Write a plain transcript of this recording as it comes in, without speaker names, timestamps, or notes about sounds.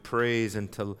praise and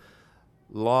to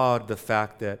laud the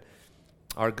fact that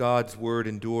our God's word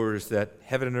endures, that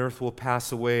heaven and earth will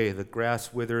pass away, the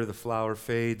grass wither, the flower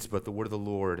fades, but the word of the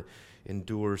Lord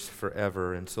endures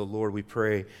forever. And so, Lord, we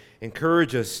pray,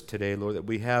 encourage us today, Lord, that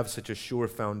we have such a sure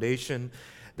foundation,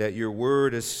 that your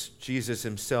word, as Jesus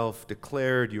himself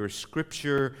declared, your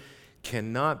scripture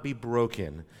cannot be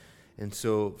broken. And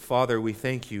so, Father, we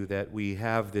thank you that we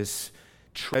have this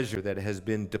treasure that has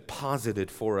been deposited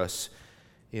for us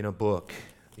in a book,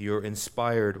 your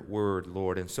inspired word,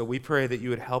 Lord. And so we pray that you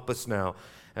would help us now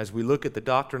as we look at the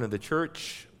doctrine of the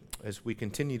church, as we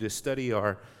continue to study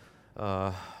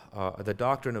the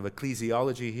doctrine of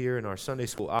ecclesiology here in our Sunday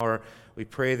school hour. We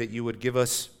pray that you would give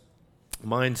us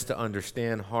minds to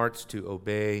understand, hearts to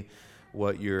obey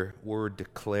what your word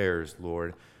declares,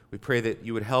 Lord. We pray that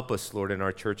you would help us, Lord, in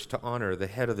our church to honor the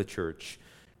head of the church,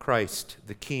 Christ,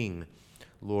 the King,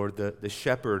 Lord, the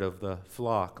shepherd of the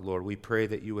flock. Lord, we pray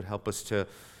that you would help us to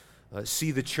see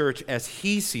the church as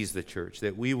he sees the church,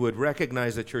 that we would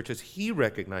recognize the church as he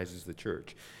recognizes the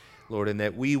church, Lord, and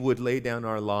that we would lay down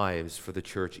our lives for the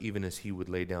church even as he would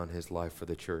lay down his life for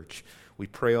the church. We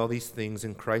pray all these things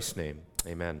in Christ's name.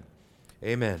 Amen.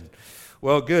 Amen.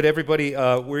 Well, good, everybody.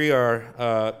 We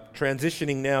are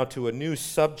transitioning now to a new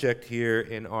subject here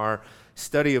in our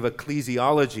study of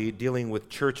ecclesiology, dealing with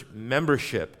church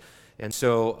membership. And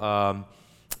so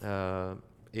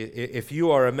if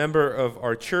you are a member of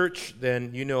our church,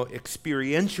 then you know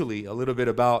experientially a little bit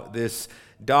about this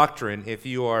doctrine. If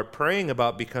you are praying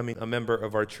about becoming a member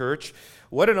of our church,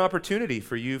 what an opportunity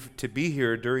for you to be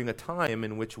here during a time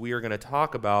in which we are going to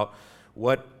talk about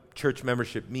what church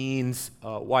membership means,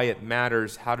 why it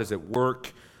matters, how does it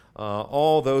work,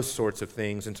 all those sorts of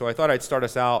things. And so I thought I'd start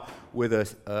us out with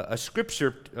a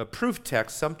scripture, a proof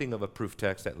text, something of a proof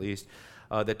text at least,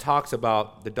 that talks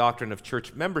about the doctrine of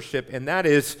church membership, and that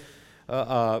is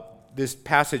this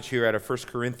passage here out of 1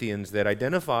 Corinthians that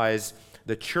identifies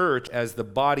the church as the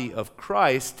body of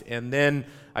Christ and then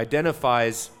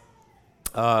identifies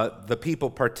the people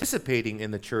participating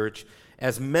in the church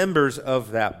as members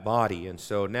of that body. And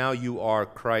so now you are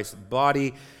Christ's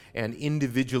body and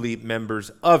individually members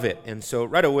of it. And so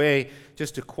right away,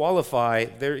 just to qualify,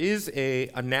 there is an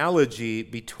analogy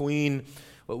between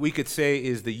what we could say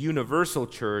is the universal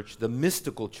church, the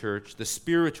mystical church, the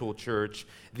spiritual church,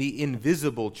 the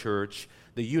invisible church,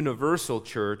 the universal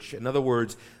church. In other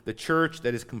words, the church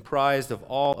that is comprised of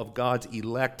all of God's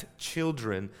elect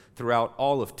children throughout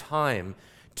all of time,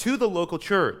 to the local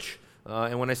church.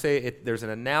 And when I say it, there's an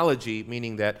analogy,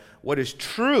 meaning that what is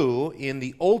true in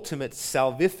the ultimate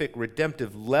salvific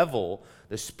redemptive level,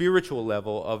 the spiritual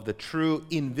level of the true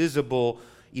invisible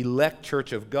elect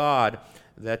church of God,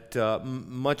 that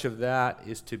much of that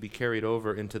is to be carried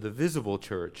over into the visible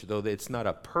church, though it's not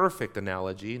a perfect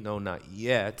analogy, no, not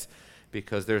yet,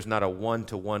 because there's not a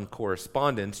one-to-one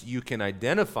correspondence. You can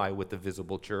identify with the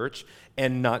visible church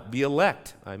and not be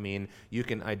elect. I mean, you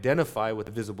can identify with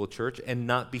the visible church and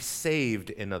not be saved,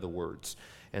 in other words.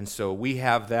 And so we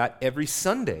have that every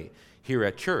Sunday here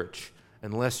at church,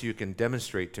 unless you can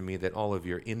demonstrate to me that all of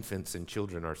your infants and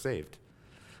children are saved.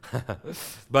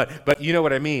 But you know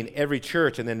what I mean, every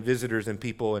church, and then visitors and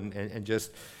people and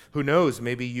just, who knows,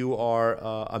 maybe you are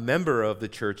a member of the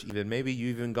church even, maybe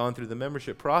you've even gone through the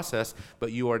membership process,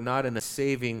 but you are not in a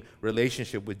saving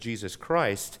relationship with Jesus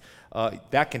Christ.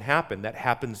 That can happen. That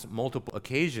happens multiple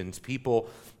occasions. People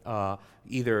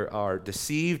either are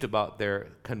deceived about their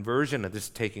conversion, and this is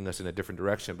taking us in a different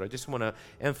direction, but I just want to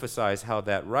emphasize how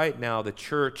that right now the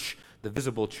church, the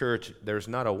visible church, there's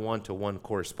not a one-to-one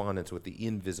correspondence with the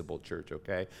invisible church,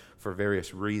 okay, for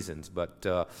various reasons. But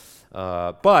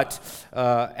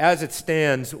as it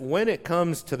stands, when it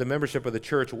comes to the membership of the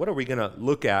church, what are we going to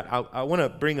look at? I want to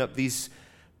bring up these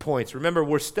points. Remember,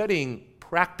 we're studying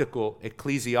practical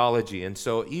ecclesiology, and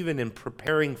so even in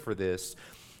preparing for this,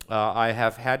 I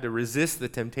have had to resist the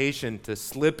temptation to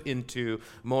slip into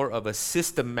more of a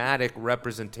systematic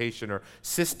representation or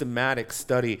systematic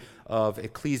study of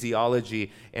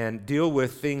ecclesiology and deal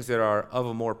with things that are of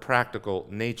a more practical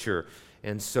nature.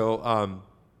 And so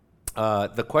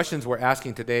the questions we're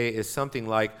asking today is something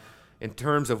like, in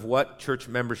terms of what church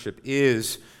membership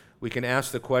is, we can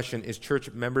ask the question, is church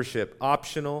membership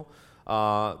optional?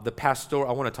 I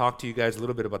want to talk to you guys a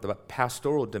little bit about the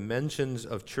pastoral dimensions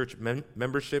of church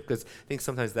membership, because I think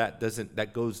sometimes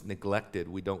that goes neglected.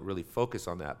 We don't really focus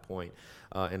on that point,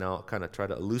 and I'll kind of try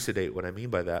to elucidate what I mean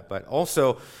by that. But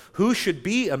also, who should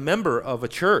be a member of a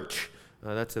church?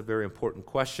 That's a very important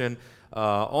question.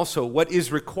 Also, what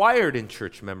is required in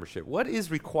church membership? What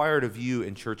is required of you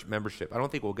in church membership? I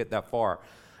don't think we'll get that far.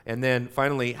 And then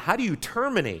finally, how do you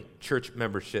terminate church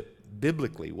membership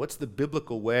biblically? What's the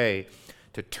biblical way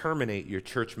to terminate your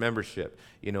church membership?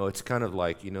 It's kind of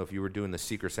like, if you were doing the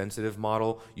seeker-sensitive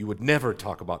model, you would never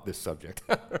talk about this subject,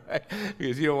 right?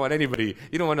 Because you don't want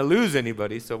to lose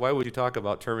anybody, so why would you talk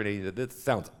about terminating it? This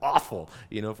sounds awful,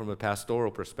 from a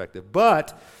pastoral perspective.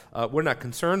 But we're not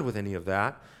concerned with any of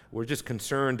that. We're just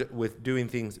concerned with doing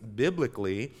things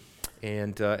biblically.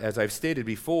 And as I've stated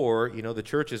before, the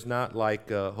church is not like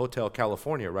Hotel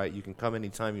California, right? You can come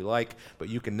anytime you like, but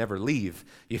you can never leave.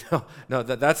 No,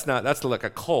 that's like a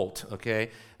cult,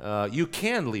 okay? You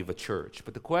can leave a church,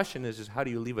 but the question is how do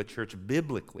you leave a church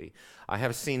biblically? I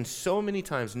have seen so many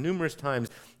times, numerous times,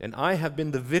 and I have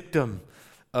been the victim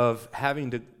of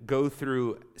having to go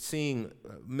through seeing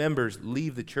members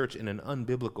leave the church in an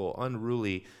unbiblical,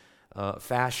 unruly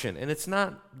fashion. And it's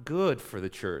not good for the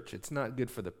church. It's not good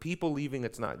for the people leaving.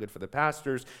 It's not good for the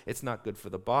pastors. It's not good for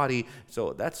the body.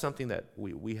 So that's something that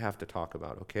we have to talk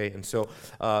about, okay? And so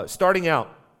starting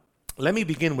out, let me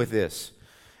begin with this.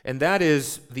 And that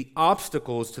is the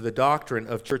obstacles to the doctrine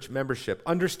of church membership.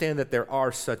 Understand that there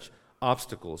are such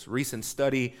obstacles. Recent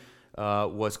study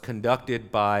was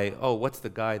conducted by, what's the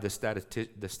guy, the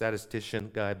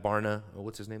statistician guy, Barna,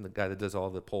 what's his name, the guy that does all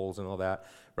the polls and all that,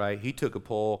 right? He took a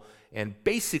poll, and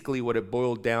basically what it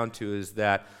boiled down to is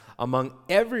that among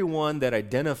everyone that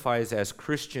identifies as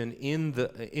Christian in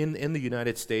the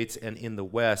United States and in the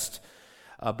West,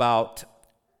 about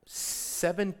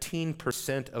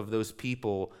 17% of those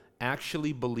people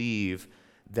actually believe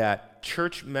that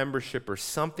church membership or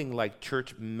something like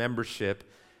church membership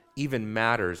even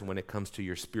matters when it comes to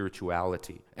your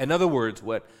spirituality. In other words,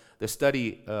 what the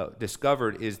study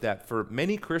discovered is that for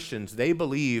many Christians, they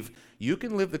believe you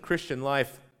can live the Christian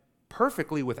life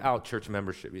perfectly without church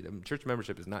membership. Church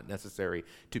membership is not necessary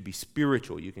to be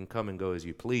spiritual. You can come and go as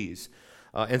you please.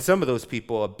 And some of those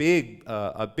people, a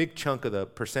big chunk of the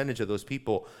percentage of those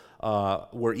people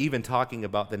were even talking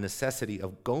about the necessity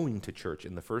of going to church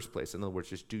in the first place. In other words,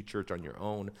 just do church on your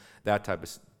own, that type of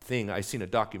thing. I seen a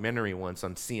documentary once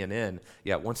on CNN.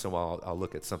 Yeah, once in a while I'll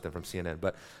look at something from CNN.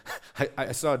 But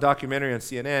I saw a documentary on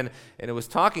CNN, and it was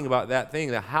talking about that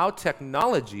thing, that how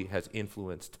technology has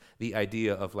influenced the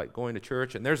idea of like going to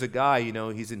church. And there's a guy,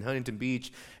 he's in Huntington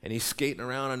Beach, and he's skating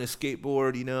around on his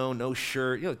skateboard, no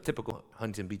shirt, typical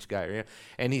Huntington Beach guy, right?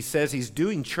 And he says he's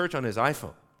doing church on his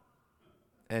iPhone.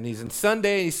 And he's on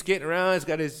Sunday, and he's skating around. He's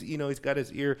got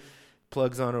his ear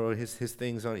plugs on or his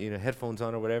things on, headphones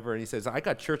on or whatever. And he says, I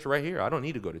got church right here. I don't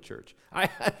need to go to church. I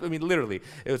mean, literally,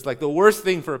 it was like the worst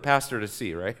thing for a pastor to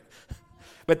see, right?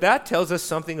 But that tells us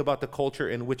something about the culture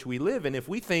in which we live. And if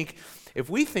we think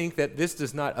that this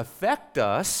does not affect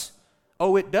us,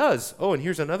 it does. And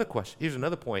here's another question. Here's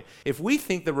another point. If we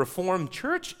think the Reformed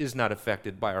church is not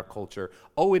affected by our culture,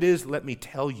 it is, let me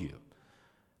tell you.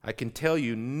 I can tell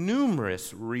you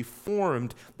numerous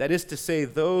Reformed, that is to say,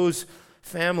 those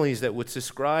families that would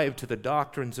subscribe to the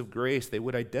doctrines of grace, they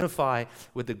would identify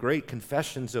with the great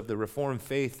confessions of the Reformed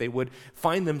faith. They would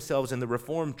find themselves in the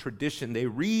Reformed tradition. They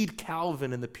read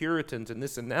Calvin and the Puritans and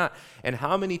this and that. And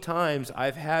how many times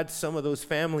I've had some of those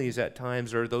families at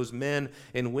times, or those men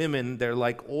and women, they're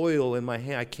like oil in my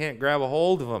hand. I can't grab a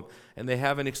hold of them. And they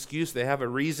have an excuse, they have a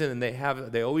reason, and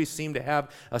they always seem to have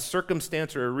a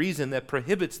circumstance or a reason that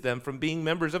prohibits them from being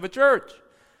members of a church.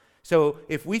 So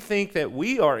if we think that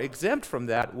we are exempt from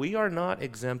that, we are not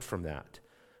exempt from that.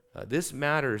 This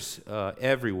matters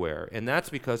everywhere, and that's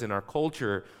because in our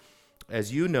culture,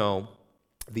 as you know,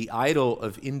 the idol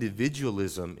of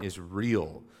individualism is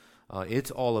real.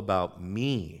 It's all about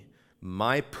me,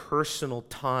 my personal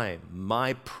time,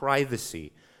 my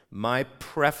privacy, my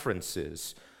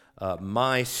preferences,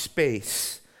 my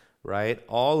space, right?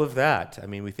 All of that. I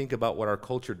mean, we think about what our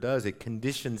culture does. It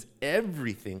conditions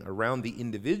everything around the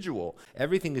individual.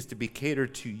 Everything is to be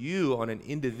catered to you on an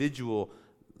individual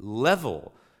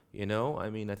level, I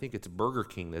mean, I think it's Burger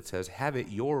King that says, have it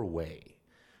your way,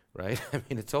 right? I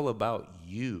mean, it's all about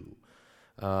you.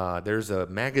 There's a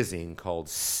magazine called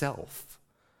Self.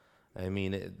 I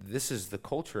mean, this is the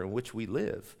culture in which we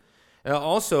live.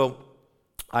 Also,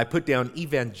 I put down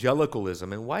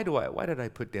evangelicalism. And why did I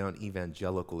put down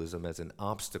evangelicalism as an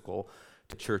obstacle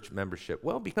to church membership?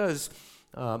 Well, because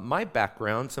my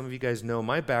background, some of you guys know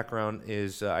my background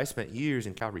is I spent years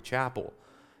in Calvary Chapel.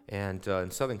 And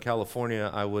in Southern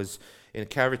California, I was in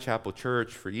Calvary Chapel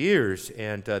Church for years.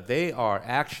 And they are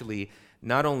actually,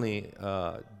 not only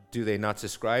do they not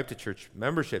subscribe to church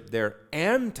membership, they're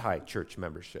anti-church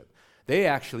membership. They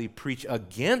actually preach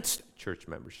against church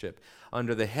membership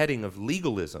under the heading of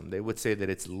legalism. They would say that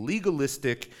it's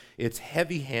legalistic, it's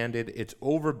heavy-handed, it's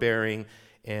overbearing,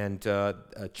 and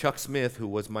Chuck Smith, who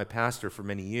was my pastor for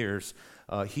many years,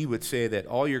 he would say that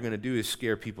all you're going to do is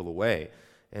scare people away.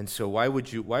 And so why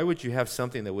would you have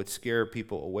something that would scare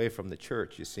people away from the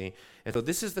church, you see? And so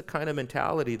this is the kind of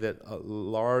mentality that a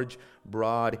large,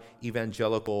 broad,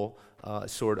 evangelical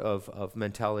sort of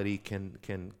mentality can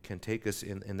take us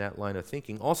in that line of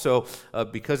thinking. Also,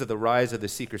 because of the rise of the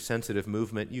seeker-sensitive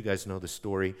movement, you guys know the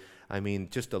story. I mean,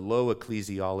 just a low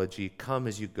ecclesiology, come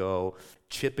as you go,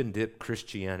 chip and dip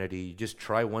Christianity. You just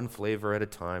try one flavor at a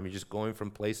time. You're just going from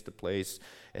place to place.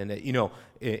 And,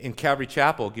 in Calvary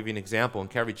Chapel, I'll give you an example. In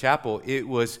Calvary Chapel, it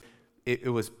was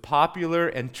popular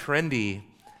and trendy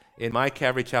in my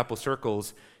Calvary Chapel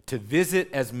circles to visit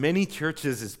as many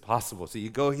churches as possible. So you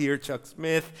go hear Chuck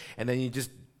Smith, and then you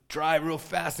just drive real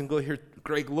fast and go hear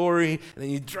Greg Laurie, and then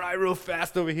you drive real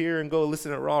fast over here and go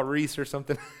listen to Raw Reese or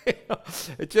something.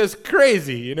 It's just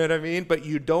crazy, you know what I mean? But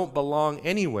you don't belong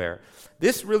anywhere.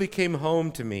 This really came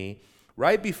home to me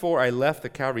right before I left the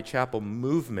Calvary Chapel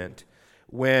movement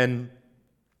when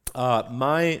let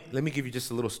me give you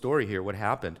just a little story here, what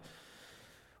happened.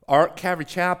 Our Calvary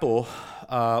Chapel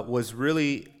was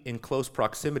really in close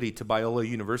proximity to Biola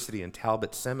University and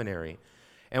Talbot Seminary.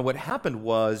 And what happened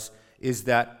is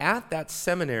that at that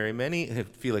seminary,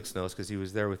 Felix knows because he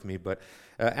was there with me, but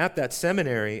at that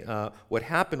seminary, what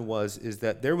happened is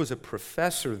that there was a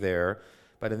professor there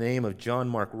by the name of John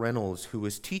Mark Reynolds who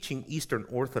was teaching Eastern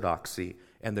Orthodoxy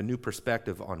and the new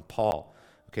perspective on Paul,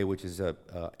 okay, which is a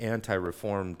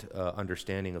anti-reformed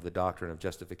understanding of the doctrine of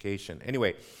justification.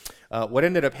 Anyway, what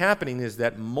ended up happening is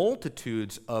that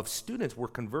multitudes of students were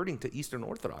converting to Eastern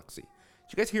Orthodoxy.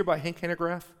 Did you guys hear about Hank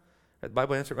Hanegraaff at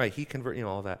Bible Answer? Right, he converted,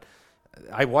 all that.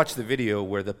 I watched the video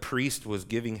where the priest was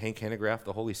giving Hank Hanegraaff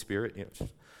the Holy Spirit.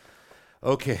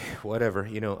 Okay, whatever,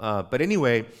 But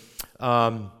anyway,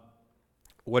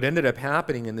 what ended up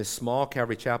happening in this small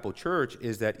Calvary Chapel church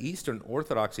is that Eastern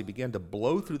Orthodoxy began to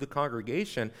blow through the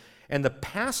congregation, and the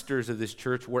pastors of this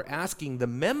church were asking the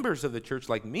members of the church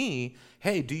like me,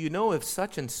 hey, do you know if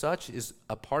such and such is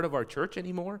a part of our church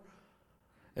anymore?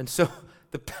 And so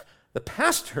the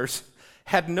pastors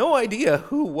had no idea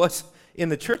who was in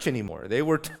the church anymore. They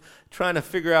were trying to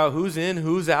figure out who's in,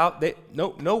 who's out.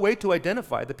 No way to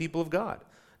identify the people of God.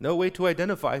 No way to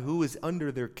identify who is under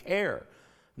their care.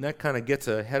 And that kind of gets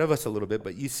ahead of us a little bit.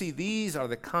 But you see, these are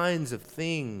the kinds of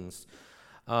things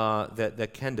that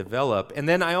can develop. And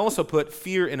then I also put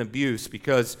fear and abuse,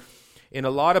 because in a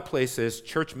lot of places,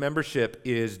 church membership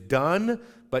is done,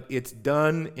 but it's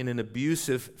done in an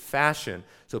abusive fashion.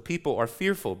 So people are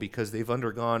fearful because they've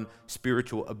undergone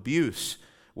spiritual abuse,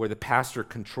 where the pastor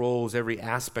controls every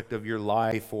aspect of your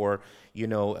life, or,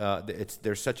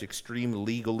 there's such extreme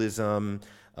legalism.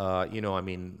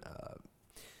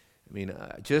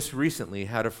 Just recently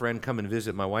had a friend come and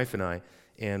visit my wife and I,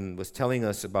 and was telling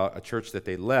us about a church that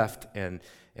they left, and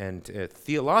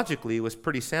theologically it was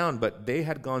pretty sound, but they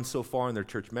had gone so far in their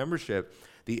church membership,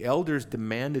 the elders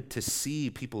demanded to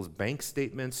see people's bank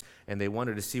statements, and they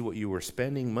wanted to see what you were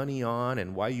spending money on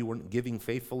and why you weren't giving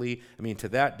faithfully. To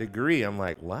that degree, I'm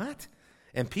like, what?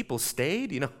 And people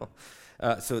stayed,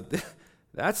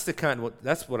 That's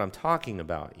that's what I'm talking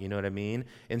about, you know what I mean?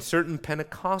 In certain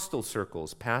Pentecostal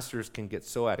circles, pastors can get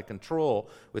so out of control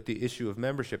with the issue of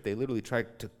membership, they literally try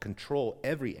to control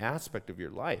every aspect of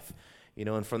your life,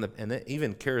 and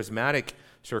even charismatic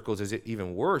circles is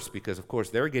even worse, because of course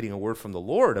they're getting a word from the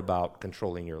Lord about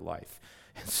controlling your life.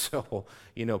 And so,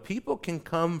 people can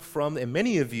come from, and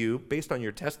many of you, based on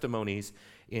your testimonies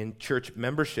in church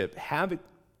membership, have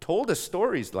told us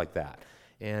stories like that.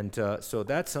 And so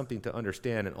that's something to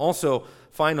understand. And also,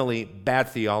 finally, bad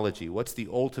theology. What's the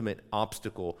ultimate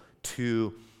obstacle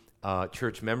to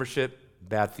church membership?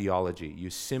 Bad theology. You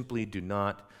simply do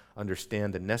not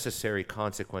understand the necessary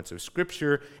consequence of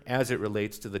Scripture as it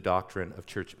relates to the doctrine of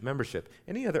church membership.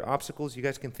 Any other obstacles you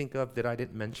guys can think of that I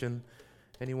didn't mention?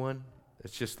 Anyone?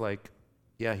 It's just like,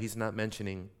 yeah, he's not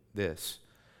mentioning this.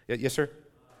 Yes, sir?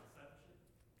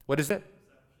 What is it?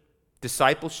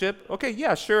 Discipleship? Okay,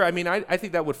 yeah, sure. I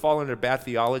think that would fall under bad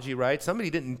theology, right? Somebody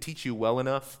didn't teach you well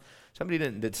enough. Somebody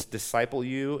didn't disciple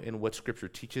you in what Scripture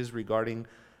teaches regarding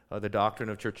the doctrine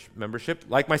of church membership,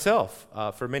 like myself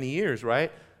for many years,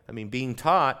 right? Being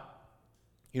taught,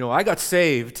 I got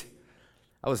saved.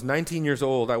 I was 19 years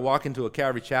old. I walk into a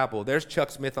Calvary Chapel. There's Chuck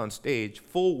Smith on stage,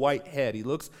 full white head.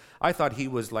 I thought he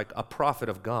was like a prophet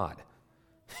of God.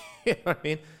 You know what I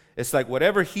mean? It's like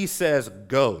whatever he says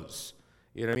goes.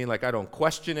 You know what I mean? Like, I don't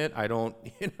question it. I don't,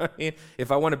 you know what I mean?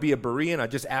 If I want to be a Berean, I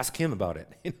just ask him about it.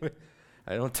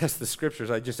 I don't test the Scriptures.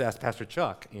 I just ask Pastor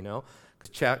Chuck,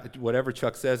 whatever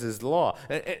Chuck says is the law.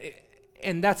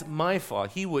 And that's my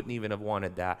fault. He wouldn't even have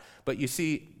wanted that. But you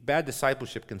see, bad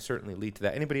discipleship can certainly lead to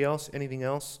that. Anybody else? Anything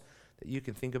else that you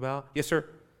can think about? Yes, sir?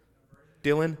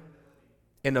 Dylan?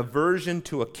 An aversion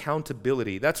to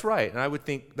accountability. That's right. And I would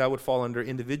think that would fall under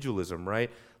individualism, right?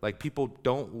 Like people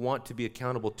don't want to be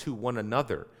accountable to one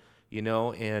another,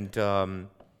 and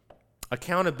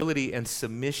accountability and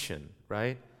submission,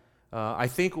 right? I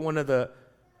think one of the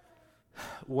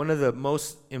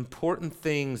most important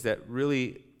things that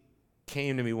really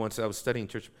came to me once I was studying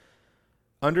church,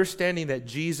 understanding that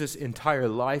Jesus' entire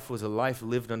life was a life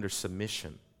lived under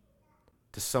submission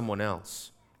to someone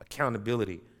else,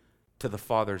 accountability to the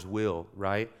Father's will,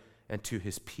 right? And to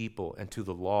his people and to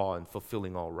the law and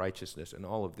fulfilling all righteousness and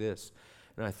all of this.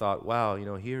 And I thought, wow,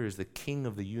 here is the King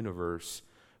of the universe,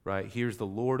 right? Here's the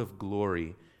Lord of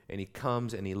glory, and he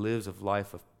comes and he lives a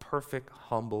life of perfect,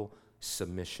 humble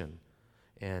submission.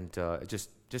 And just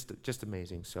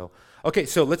amazing. So, okay,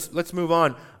 so let's move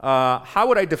on. How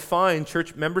would I define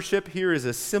church membership? Here is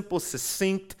a simple,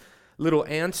 succinct little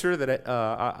answer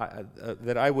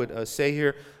that I would say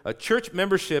here. Church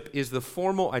membership is the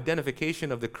formal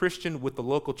identification of the Christian with the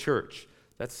local church.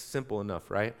 That's simple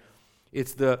enough, right?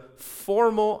 It's the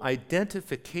formal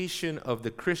identification of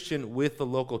the Christian with the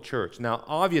local church. Now,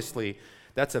 obviously,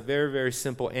 that's a very, very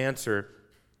simple answer.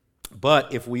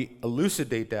 But if we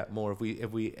elucidate that more,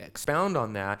 if we expound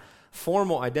on that,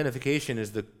 formal identification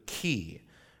is the key,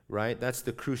 right? That's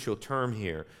the crucial term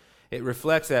here. It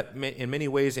reflects that in many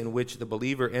ways in which the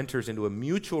believer enters into a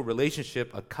mutual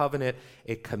relationship, a covenant,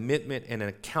 a commitment, and an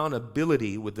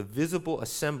accountability with the visible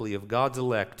assembly of God's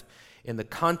elect in the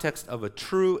context of a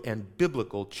true and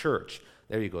biblical church.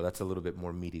 There you go. That's a little bit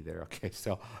more meaty there. Okay,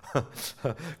 so,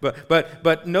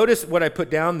 but notice what I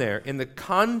put down there. In the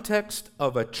context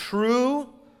of a true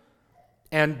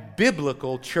and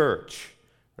biblical church,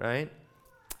 right?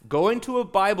 Going to a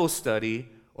Bible study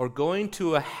or going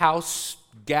to a house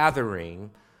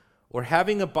gathering or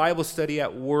having a Bible study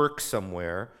at work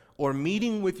somewhere or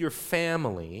meeting with your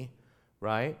family,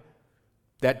 right?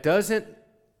 That doesn't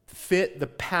fit the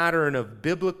pattern of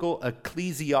biblical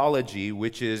ecclesiology,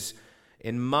 which is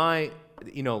in my,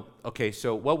 okay,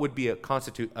 so what would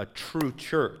constitute a true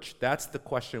church? That's the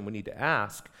question we need to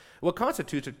ask. What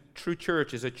constitutes a true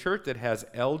church is a church that has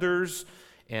elders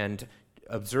and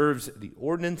observes the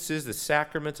ordinances, the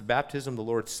sacraments, baptism, the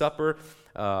Lord's Supper,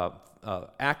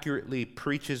 accurately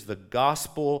preaches the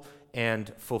gospel,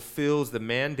 and fulfills the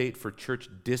mandate for church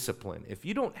discipline. If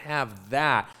you don't have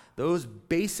those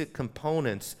basic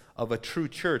components of a true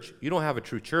church, you don't have a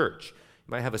true church.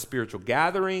 You might have a spiritual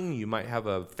gathering, you might have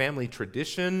a family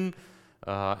tradition,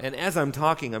 and as I'm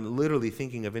talking, I'm literally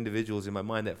thinking of individuals in my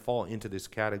mind that fall into this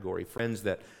category, friends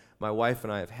that my wife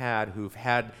and I have had who've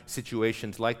had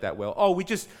situations like that. Well,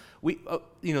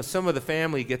 some of the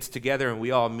family gets together and we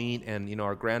all meet, and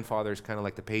our grandfather is kind of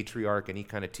like the patriarch, and he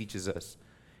kind of teaches us.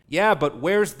 Yeah, but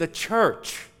where's the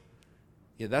church?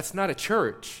 Yeah, that's not a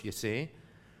church, you see.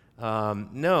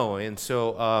 No, and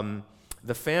so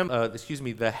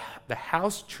the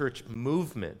house church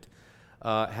movement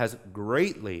has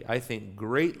greatly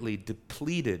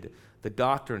depleted the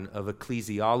doctrine of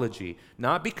ecclesiology.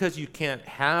 Not because you can't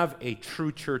have a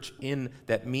true church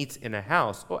that meets in a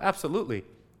house. Oh, absolutely.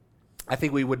 I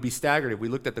think we would be staggered if we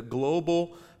looked at the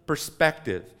global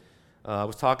perspective. I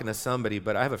was talking to somebody,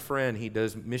 but I have a friend, he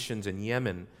does missions in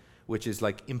Yemen, which is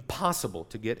like impossible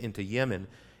to get into Yemen.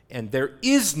 And there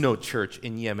is no church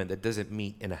in Yemen that doesn't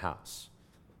meet in a house.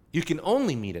 You can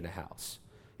only meet in a house,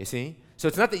 you see? So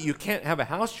it's not that you can't have a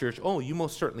house church. Oh, you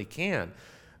most certainly can.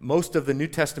 Most of the New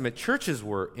Testament churches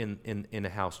were in a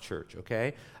house church,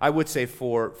 okay? I would say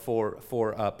for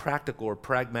practical or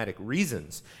pragmatic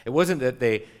reasons. It wasn't that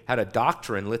they had a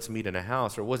doctrine, let's meet in a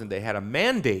house, or it wasn't they had a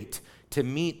mandate to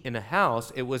meet in a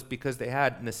house. It was because they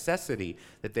had necessity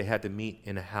that they had to meet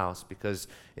in a house, because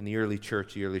in the early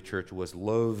church was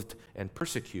loathed and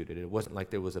persecuted. It wasn't like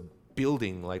there was a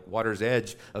building like Water's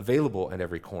Edge available at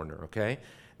every corner, okay?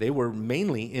 They were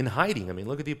mainly in hiding. I mean,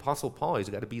 look at the Apostle Paul. He's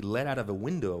got to be let out of a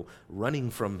window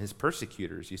running from his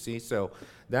persecutors, you see? So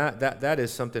that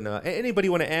is something. Anybody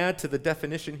want to add to the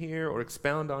definition here or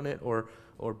expound on it or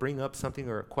bring up something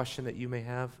or a question that you may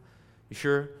have? You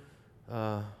sure?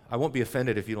 I won't be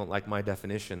offended if you don't like my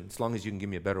definition, as long as you can give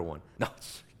me a better one. No,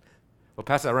 we'll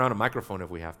pass it around a microphone if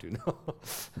we have to.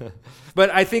 No. But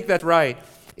I think that's right.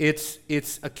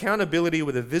 It's accountability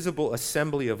with a visible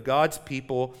assembly of God's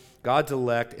people, God's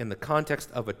elect, in the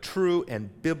context of a true and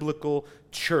biblical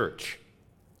church.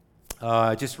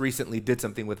 I just recently did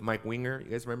something with Mike Winger.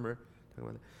 You guys remember talking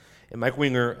about that? And Mike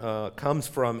Winger comes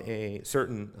from a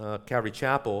certain Calvary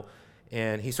chapel,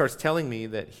 and he starts telling me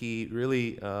that he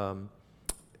really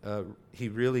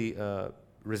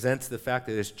resents the fact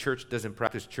that his church doesn't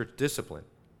practice church discipline.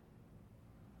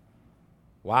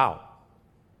 Wow.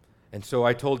 And so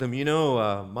I told him,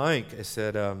 Mike, I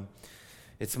said,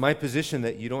 it's my position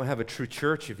that you don't have a true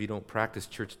church if you don't practice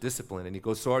church discipline. And he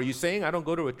goes, so are you saying I don't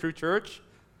go to a true church?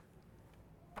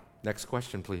 Next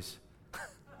question, please.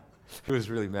 He was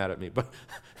really mad at me.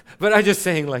 But I just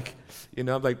saying,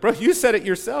 I'm like, bro, you said it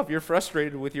yourself. You're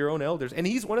frustrated with your own elders. And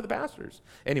he's one of the pastors.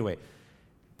 Anyway,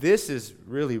 this is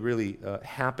really, really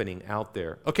happening out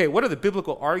there. Okay, what are the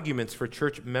biblical arguments for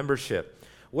church membership?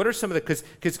 What are some of the,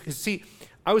 because see,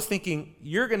 I was thinking,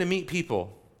 you're going to meet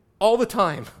people all the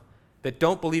time that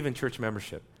don't believe in church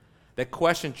membership, that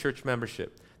question church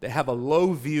membership, that have a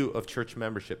low view of church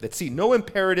membership, that see no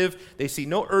imperative, they see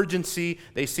no urgency,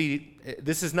 they see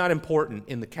this is not important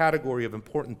in the category of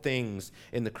important things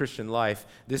in the Christian life.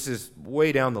 This is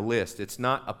way down the list. It's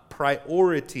not a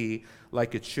priority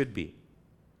like it should be.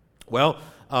 Well,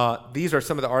 these are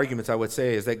some of the arguments I would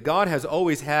say is that God has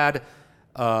always had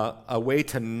a way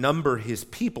to number his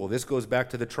people. This goes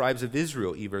back to the tribes of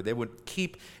Israel, even. They would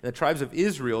keep, in the tribes of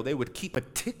Israel, they would keep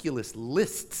meticulous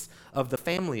lists of the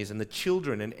families and the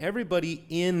children and everybody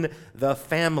in the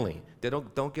family. They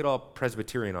don't get all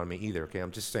Presbyterian on me either, okay?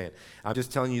 I'm just saying. I'm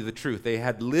just telling you the truth. They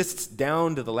had lists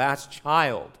down to the last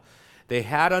child. They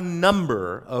had a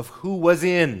number of who was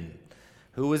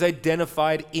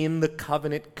identified in the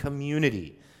covenant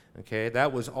community. Okay,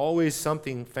 that was always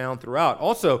something found throughout.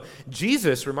 Also,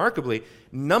 Jesus, remarkably,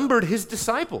 numbered his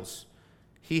disciples.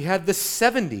 He had the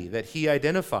 70 that he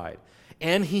identified,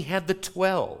 and he had the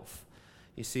 12,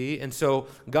 you see? And so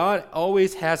God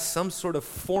always has some sort of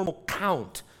formal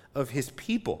count of his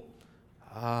people.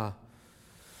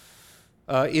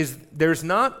 There's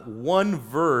not one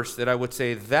verse that I would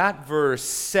say that verse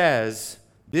says,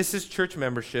 this is church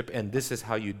membership and this is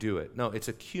how you do it. No, it's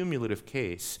a cumulative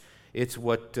case. It's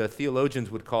what theologians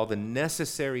would call the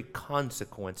necessary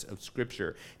consequence of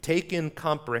Scripture. Taken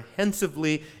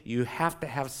comprehensively, you have to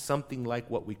have something like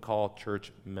what we call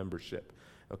church membership.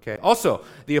 Okay. Also,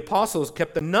 the apostles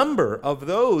kept the number of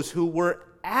those who were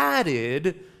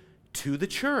added to the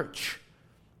church.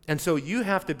 And so you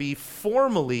have to be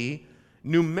formally,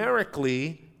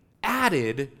 numerically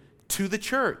added to the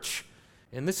church.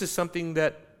 And this is something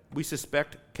that we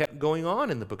suspect kept going on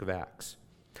in the book of Acts.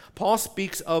 Paul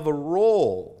speaks of a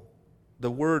roll. The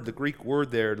Greek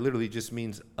word there literally just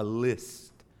means a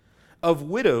list of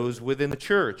widows within the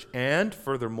church. And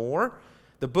furthermore,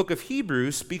 the book of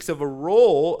Hebrews speaks of a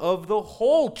roll of the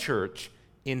whole church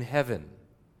in heaven.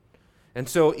 And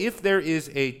so if there is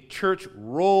a church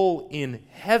roll in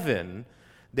heaven,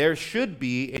 there should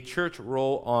be a church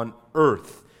roll on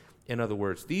earth. In other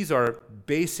words, these are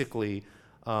basically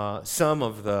some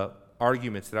of the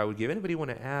arguments that I would give. Anybody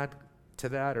want to add to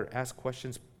that or ask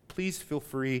questions? Please feel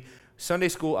free. Sunday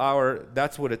school hour,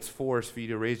 that's what it's for, is for you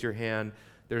to raise your hand.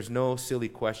 There's no silly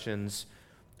questions.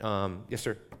 Yes,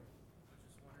 sir?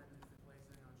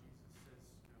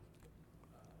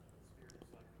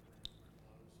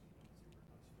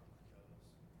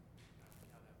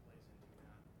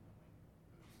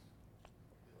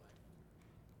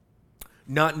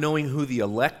 Not knowing who the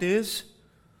elect is?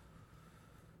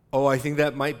 Oh, I think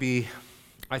that might be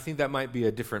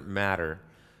a different matter.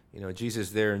 You know,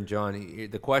 Jesus there in John,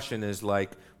 the question is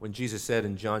like when Jesus said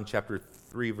in John chapter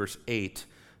 3, verse 8,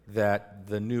 that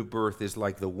the new birth is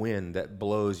like the wind that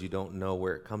blows. You don't know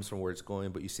where it comes from, where it's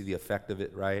going, but you see the effect of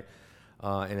it, right?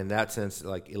 And in that sense,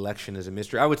 like election is a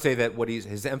mystery. I would say that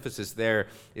his emphasis there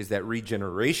is that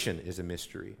regeneration is a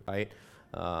mystery, right?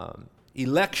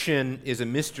 Election is a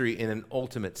mystery in an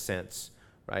ultimate sense,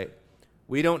 right?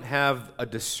 We don't have a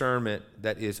discernment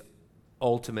that is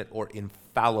ultimate or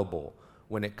infallible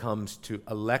when it comes to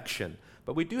election,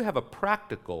 but we do have a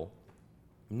practical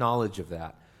knowledge of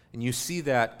that. And you see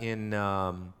that in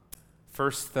 1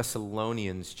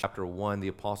 Thessalonians chapter 1, the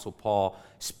Apostle Paul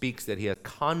speaks that he has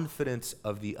confidence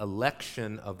of the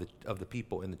election of the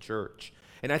people in the church.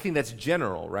 And I think that's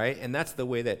general, right? And that's the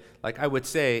way that, like I would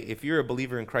say, if you're a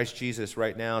believer in Christ Jesus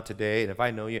right now, today, and if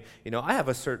I know you, I have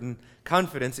a certain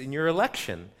confidence in your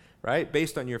election, right?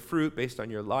 Based on your fruit, based on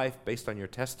your life, based on your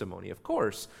testimony. Of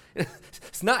course,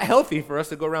 it's not healthy for us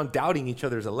to go around doubting each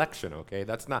other's election, okay?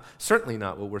 That's certainly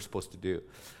not what we're supposed to do.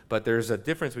 But there's a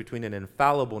difference between an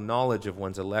infallible knowledge of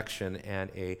one's election and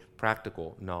a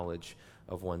practical knowledge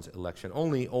of one's election.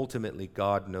 Only ultimately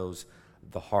God knows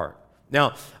the heart.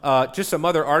 Now, just some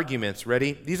other arguments.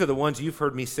 Ready? These are the ones you've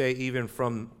heard me say even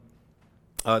from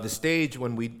the stage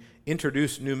when we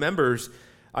introduce new members.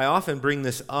 I often bring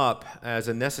this up as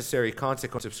a necessary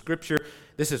consequence of Scripture.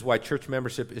 This is why church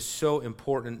membership is so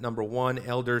important. Number one,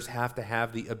 elders have to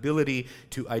have the ability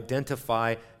to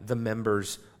identify the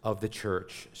members of the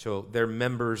church. So they're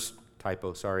members,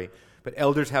 typo, sorry. But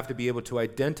elders have to be able to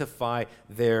identify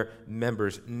their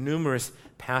members. Numerous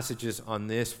passages on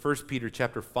this. 1 Peter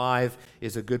chapter 5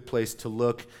 is a good place to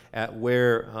look at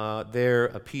where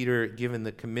Peter given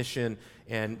the commission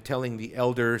and telling the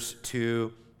elders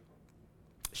to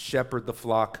shepherd the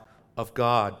flock of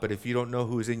God. But if you don't know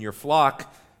who's in your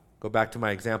flock, go back to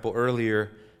my example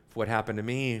earlier of what happened to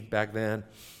me back then.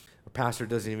 A pastor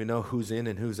doesn't even know who's in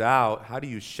and who's out. How do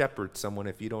you shepherd someone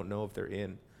if you don't know if they're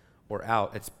in or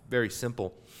out? It's very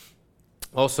simple.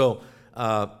 Also,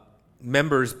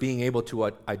 members being able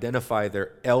to identify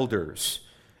their elders.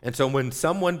 And so when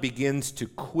someone begins to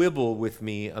quibble with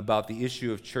me about the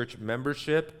issue of church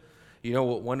membership, you know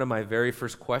what one of my very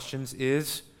first questions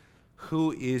is?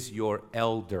 Who is your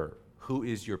elder? Who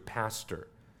is your pastor?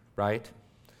 Right?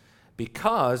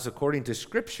 Because according to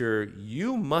Scripture,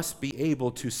 you must be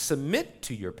able to submit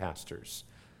to your pastors.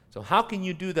 So how can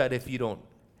you do that if you don't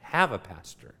have a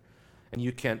pastor? And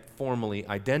you can't formally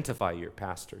identify your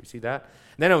pastor. You see that?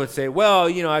 And then I would say, well,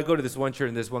 I go to this one church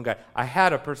and this one guy. I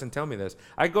had a person tell me this.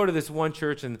 I go to this one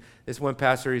church and this one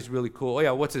pastor, he's really cool. Oh,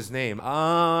 yeah, what's his name?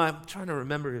 I'm trying to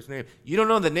remember his name. You don't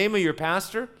know the name of your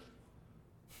pastor?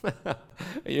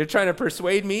 You're trying to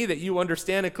persuade me that you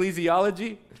understand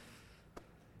ecclesiology?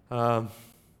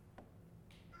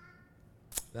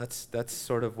 That's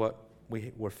sort of what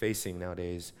we're facing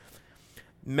nowadays.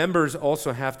 Members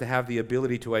also have to have the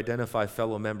ability to identify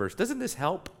fellow members. Doesn't this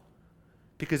help?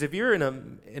 Because if you're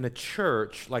in a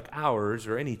church like ours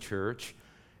or any church,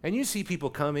 and you see people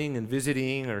coming and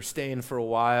visiting or staying for a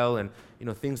while and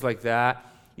things like that,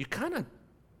 you kind of,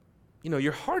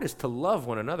 your heart is to love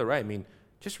one another, right? I mean,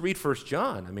 just read 1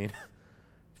 John. I mean,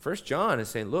 1 John is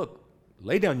saying, look,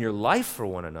 lay down your life for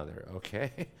one another,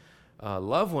 okay?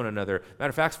 Love one another. Matter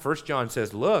of fact, 1 John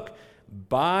says, look,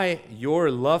 by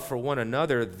your love for one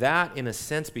another, that in a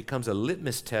sense becomes a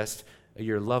litmus test of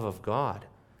your love of God.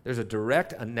 There's a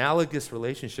direct analogous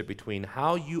relationship between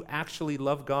how you actually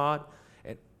love God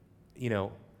and,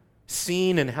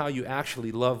 seen in how you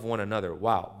actually love one another.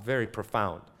 Wow, very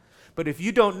profound. But if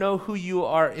you don't know who you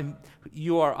are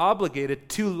obligated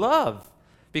to love,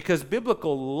 because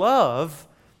biblical love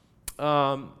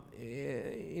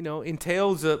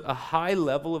entails a high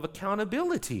level of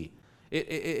accountability.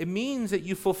 It means that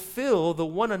you fulfill the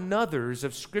one another's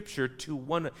of Scripture to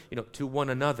one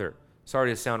another.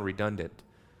 Sorry to sound redundant,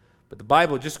 but the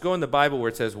Bible, just go in the Bible where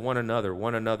it says one another,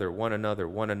 one another, one another,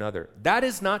 one another. That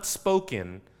is not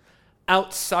spoken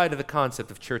outside of the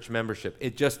concept of church membership.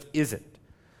 It just isn't.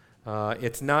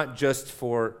 It's not just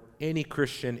for any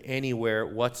Christian anywhere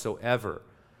whatsoever.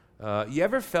 You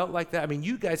ever felt like that? I mean,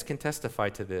 you guys can testify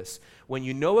to this. When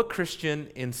you know a Christian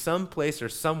in some place or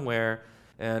somewhere,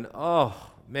 and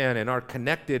oh man, in our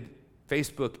connected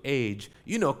Facebook age,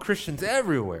 Christians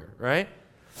everywhere, right?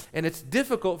 And it's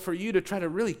difficult for you to try to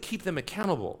really keep them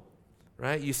accountable,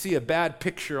 right? You see a bad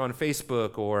picture on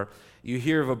Facebook, or you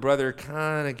hear of a brother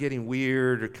kind of getting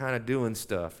weird or kind of doing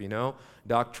stuff,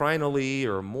 doctrinally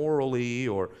or morally,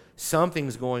 or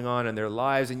something's going on in their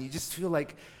lives, and you just feel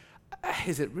like,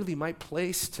 is it really my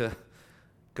place to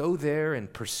go there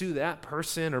and pursue that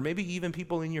person, or maybe even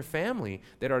people in your family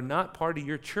that are not part of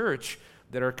your church,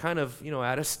 that are kind of,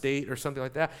 out of state or something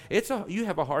like that? You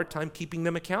have a hard time keeping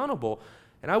them accountable.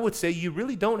 And I would say you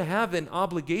really don't have an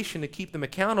obligation to keep them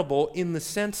accountable in the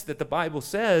sense that the Bible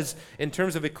says in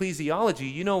terms of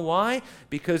ecclesiology. You know why?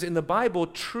 Because in the Bible,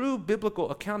 true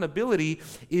biblical accountability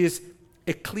is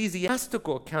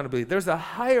ecclesiastical accountability. There's a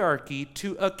hierarchy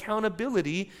to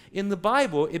accountability in the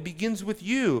Bible. It begins with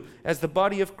you as the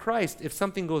body of Christ. If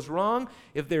something goes wrong,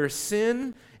 if there is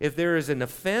sin, if there is an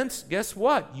offense, guess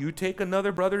what? You take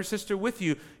another brother or sister with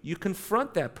you. You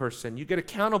confront that person. You get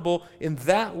accountable in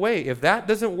that way. If that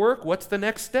doesn't work, what's the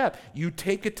next step? You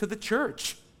take it to the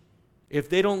church. If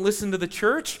they don't listen to the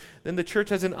church, then the church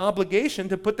has an obligation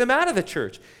to put them out of the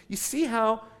church. You see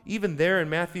how even there in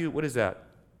Matthew, what is that?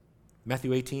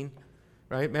 Matthew 18,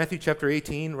 right? Matthew chapter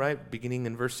 18, right? Beginning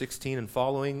in verse 16 and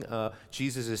following,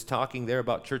 Jesus is talking there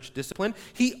about church discipline.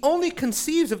 He only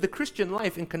conceives of the Christian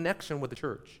life in connection with the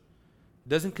church.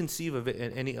 Doesn't conceive of it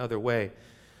in any other way.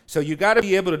 So you got to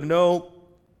be able to know,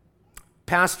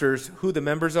 pastors, who the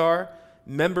members are,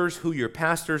 members, who your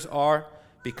pastors are,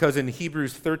 because in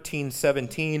Hebrews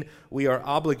 13:17, we are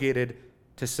obligated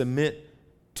to submit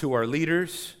to our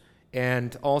leaders,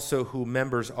 and also who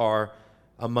members are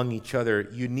among each other.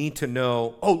 You need to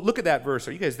know, look at that verse.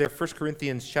 Are you guys there? 1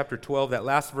 Corinthians chapter 12, that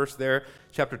last verse there,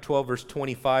 chapter 12, verse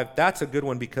 25. That's a good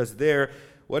one, because there,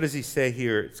 what does he say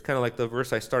here? It's kind of like the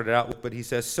verse I started out with, but he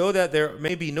says, so that there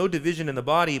may be no division in the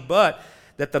body, but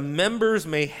that the members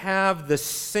may have the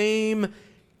same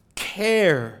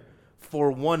care for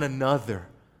one another.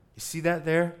 You see that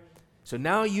there? So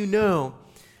now you know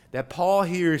that Paul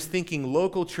here is thinking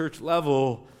local church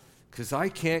level, because I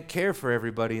can't care for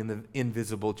everybody in the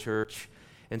invisible church.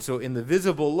 And so in the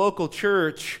visible local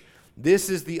church, this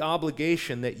is the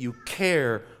obligation that you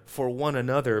care for one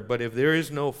another. But if there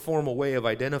is no formal way of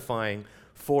identifying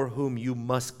for whom you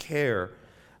must care,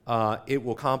 it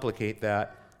will complicate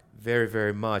that very,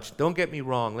 very much. Don't get me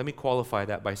wrong. Let me qualify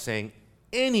that by saying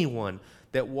anyone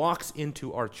that walks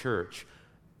into our church,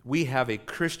 we have a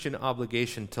Christian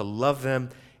obligation to love them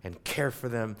and care for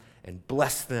them and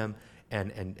bless them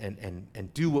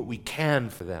and do what we can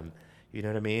for them. You know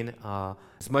what I mean?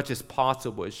 As much as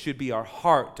possible, it should be our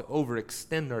heart to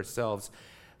overextend ourselves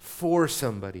for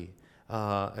somebody,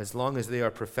 as long as they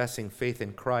are professing faith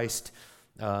in Christ,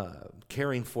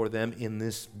 caring for them in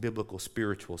this biblical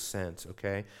spiritual sense,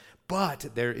 okay? But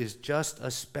there is just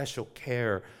a special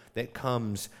care that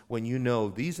comes when you know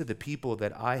these are the people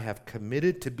that I have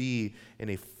committed to be in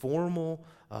a formal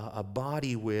a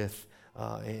body with,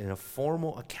 in a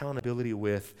formal accountability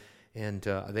with, and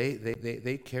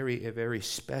they carry a very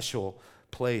special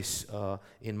place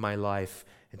in my life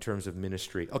in terms of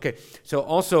ministry. Okay, so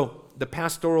also the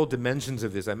pastoral dimensions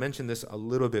of this. I mentioned this a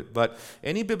little bit, but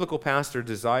any biblical pastor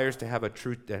desires to have a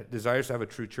true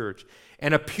church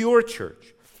and a pure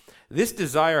church. This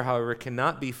desire, however,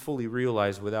 cannot be fully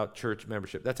realized without church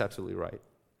membership. That's absolutely right.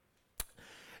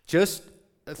 Just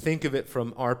think of it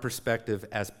from our perspective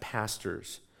as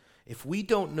pastors. If we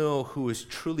don't know who is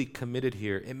truly committed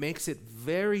here, it makes it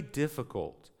very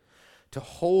difficult to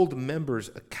hold members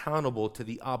accountable to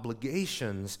the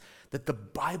obligations that the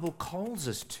Bible calls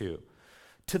us to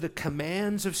the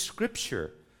commands of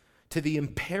Scripture, to the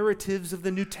imperatives of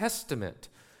the New Testament,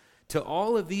 to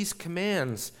all of these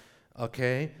commands,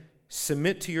 okay?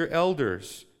 Submit to your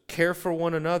elders, care for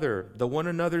one another, the one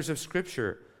another's of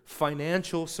Scripture,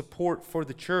 financial support for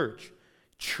the church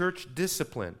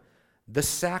discipline, the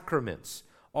sacraments.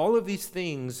 All of these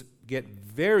things get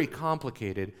very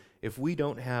complicated if we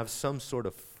don't have some sort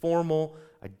of formal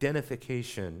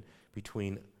identification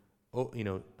between a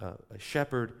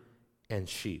shepherd and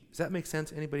sheep. Does that make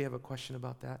sense? Anybody have a question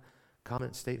about that?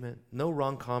 Comment, statement? No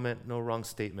wrong comment, no wrong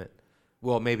statement.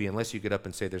 Well, maybe, unless you get up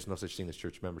and say there's no such thing as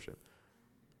church membership.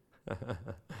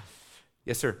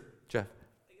 Yes, sir. Jeff.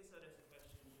 I guess I'd ask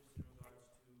a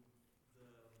question just in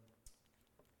regards to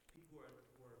the people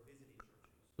who are visiting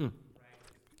churches, right?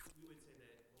 We would say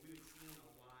that, or we would see a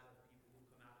lot of people who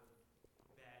come out of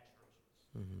bad churches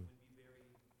would be very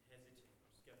hesitant or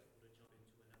skeptical to jump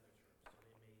into another church. So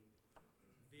they may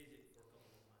visit for a couple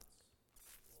of months,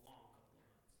 a long couple of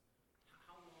months.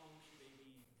 How long should they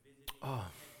be visiting,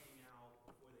 testing out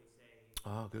before they say,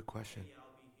 Oh, good question. hey,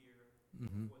 I'll be here,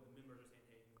 before the members are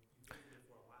saying, hey, you visited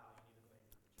for a while, you need to go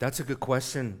ahead and That's a good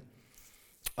question.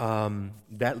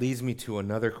 That leads me to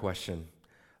another question.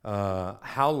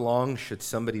 How long should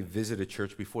somebody visit a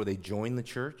church before they join the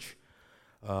church?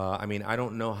 I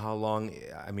don't know how long.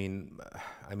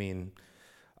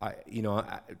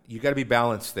 You got to be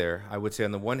balanced there. I would say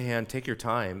on the one hand, take your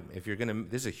time. If you're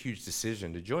this is a huge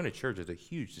decision. To join a church is a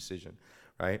huge decision,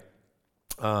 right?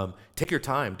 Take your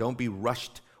time. Don't be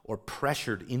rushed or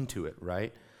pressured into it,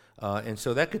 right? And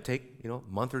so that could take, a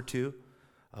month or two.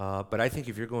 But I think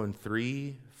if you're going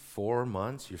 3-4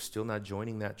 months, you're still not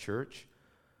joining that church,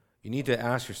 you need to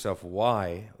ask yourself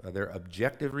why. Are there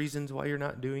objective reasons why you're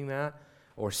not doing that,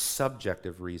 or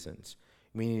subjective reasons?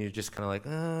 Meaning you're just kind of like,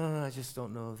 I just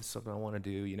don't know if this is something I want to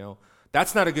do,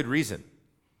 That's not a good reason.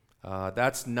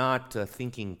 That's not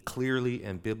thinking clearly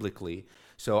and biblically.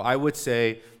 So I would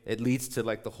say it leads to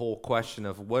the whole question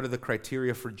of what are the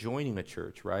criteria for joining a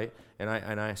church, right? And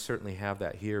I certainly have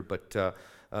that here. But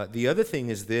the other thing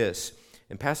is this,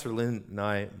 and Pastor Lynn and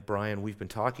I, Brian, we've been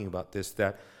talking about this,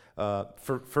 that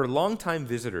for longtime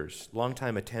visitors,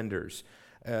 longtime attenders,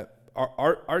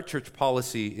 our church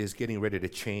policy is getting ready to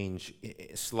change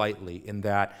slightly in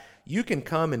that you can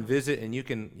come and visit and you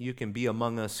can be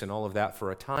among us and all of that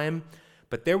for a time,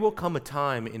 but there will come a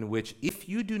time in which if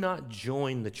you do not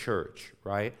join the church,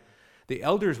 right, the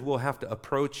elders will have to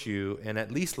approach you and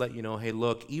at least let you know, hey,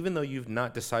 look, even though you've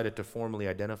not decided to formally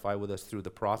identify with us through the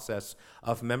process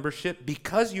of membership,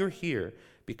 because you're here,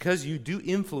 because you do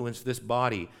influence this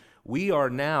body, we are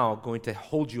now going to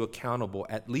hold you accountable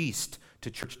at least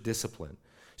to church discipline.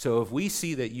 So if we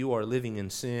see that you are living in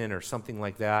sin or something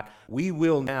like that, we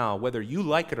will now, whether you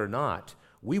like it or not,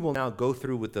 we will now go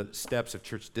through with the steps of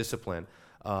church discipline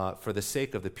for the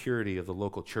sake of the purity of the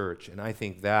local church. And I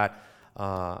think that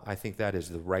is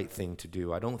the right thing to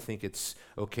do. I don't think it's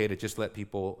okay to just let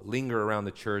people linger around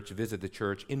the church, visit the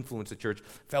church, influence the church,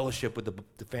 fellowship with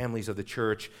the families of the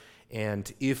church,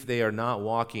 And if they are not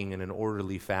walking in an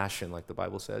orderly fashion, like the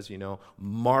Bible says,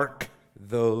 mark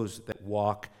those that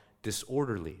walk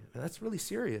disorderly. And that's really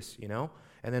serious, And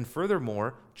then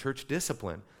furthermore, church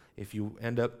discipline. If you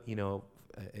end up,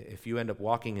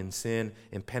 walking in sin,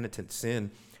 impenitent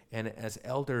sin, and as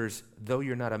elders, though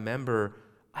you're not a member,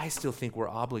 I still think we're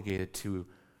obligated to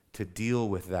deal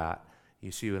with that.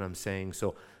 You see what I'm saying?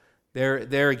 So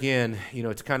there again,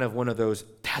 it's kind of one of those,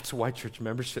 that's why church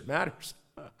membership matters.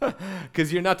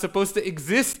 Because you're not supposed to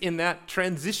exist in that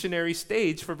transitionary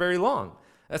stage for very long.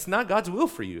 That's not God's will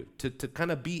for you, to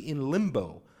kind of be in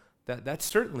limbo. That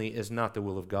certainly is not the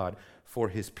will of God for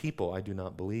his people, I do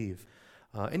not believe.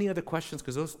 Any other questions?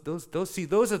 Because those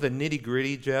are the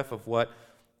nitty-gritty, Jeff, of what,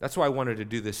 that's why I wanted to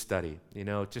do this study,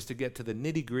 just to get to the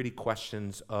nitty-gritty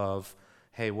questions of,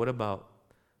 hey, what about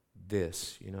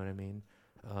this? You know what I mean?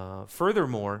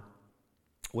 Furthermore,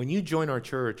 when you join our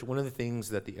church, one of the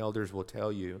things that the elders will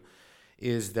tell you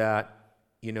is that,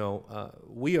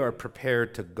 we are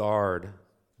prepared to guard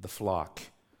the flock.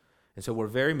 And so we're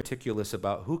very meticulous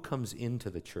about who comes into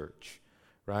the church,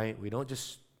 right? We don't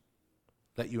just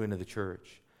let you into the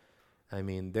church. I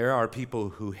mean, there are people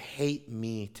who hate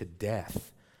me to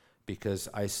death because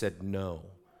I said no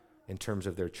in terms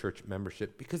of their church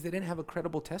membership because they didn't have a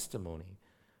credible testimony.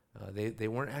 They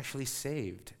weren't actually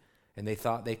saved. And they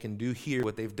thought they can do here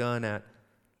what they've done at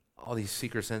all these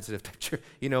seeker-sensitive church,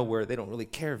 where they don't really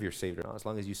care if you're saved or not. As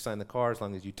long as you sign the card, as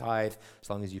long as you tithe, as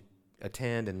long as you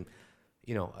attend and,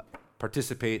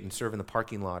 participate and serve in the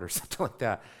parking lot or something like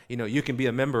that, you can be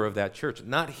a member of that church.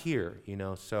 Not here,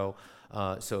 So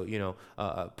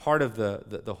part of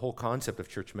the whole concept of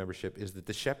church membership is that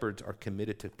the shepherds are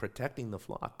committed to protecting the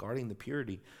flock, guarding the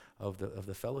purity of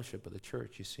the fellowship of the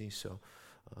church. You see, so.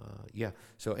 Yeah.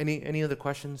 So any other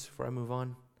questions before I move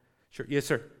on? Sure. Yes,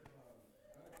 sir. I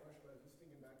had a question. I was just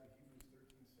thinking back to Hebrews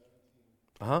 13:17.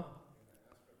 Uh-huh. And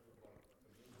the aspect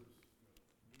of the members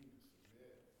needing to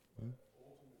submit. But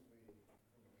ultimately,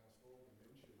 from a pastoral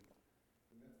dimension,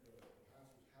 the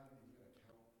pastors haven't even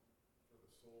account for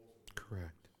the souls of the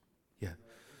Correct. Yeah.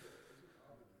 There's an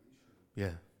obligation.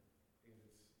 Yeah. And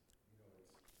it's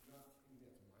not anything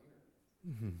that's minor.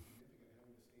 Mm-hmm. Significant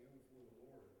having to stand before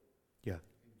the Lord. Yeah.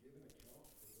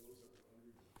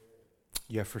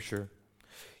 Yeah, for sure.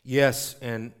 Yes,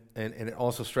 and it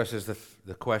also stresses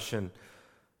the question,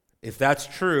 if that's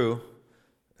true,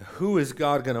 who is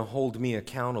God going to hold me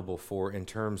accountable for in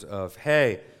terms of,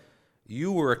 hey,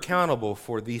 you were accountable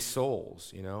for these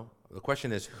souls, The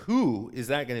question is, who is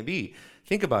that going to be?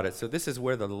 Think about it. So this is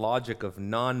where the logic of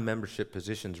non-membership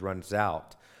positions runs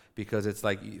out, because it's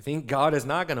like, you think God is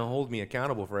not going to hold me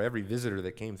accountable for every visitor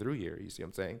that came through here. You see what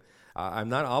I'm saying? I'm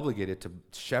not obligated to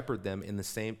shepherd them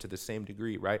to the same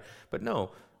degree, right? But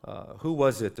no, who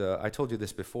was it? I told you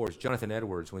this before. It's Jonathan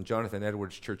Edwards. When Jonathan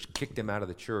Edwards' church kicked him out of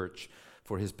the church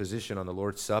for his position on the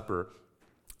Lord's Supper,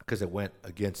 because it went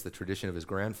against the tradition of his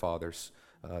grandfathers,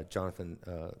 Jonathan,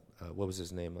 what was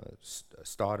his name?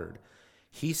 Stoddard.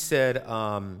 He said,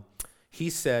 to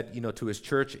his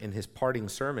church in his parting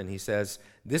sermon, he says,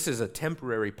 "This is a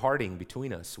temporary parting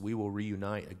between us. We will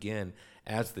reunite again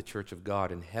as the church of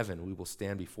God in heaven. We will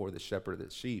stand before the shepherd of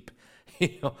the sheep,"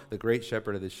 the great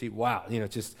shepherd of the sheep. Wow,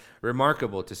 just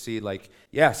remarkable to see,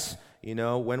 yes,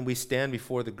 when we stand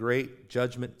before the great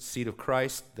judgment seat of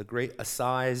Christ, the great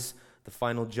assize, the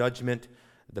final judgment,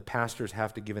 the pastors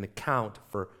have to give an account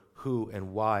for who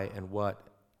and why and what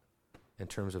in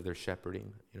terms of their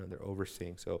shepherding, their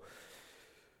overseeing. So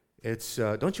it's,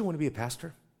 don't you want to be a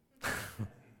pastor?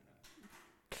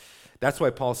 That's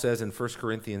why Paul says in 1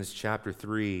 Corinthians chapter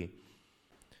 3,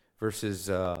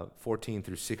 verses 14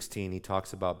 through 16, he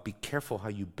talks about be careful how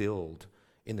you build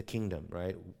in the kingdom,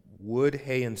 right? Wood,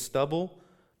 hay, and stubble,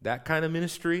 that kind of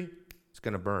ministry, it's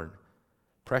going to burn.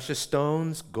 Precious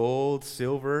stones, gold,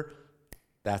 silver,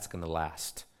 that's going to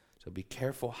last. So be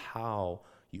careful how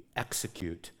you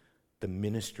execute the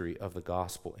ministry of the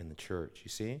gospel in the church, you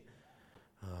see?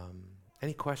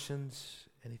 Any questions?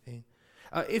 Anything?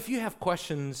 If you have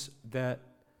questions that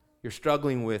you're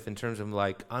struggling with in terms of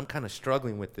I'm kind of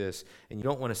struggling with this, and you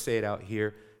don't want to say it out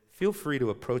here, feel free to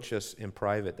approach us in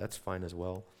private. That's fine as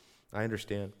well. I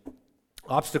understand.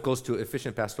 Obstacles to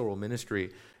efficient pastoral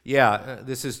ministry.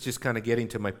 This is just kind of getting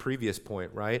to my previous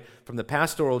point, right? From the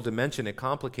pastoral dimension, it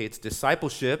complicates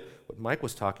discipleship, what Mike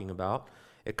was talking about.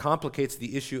 It complicates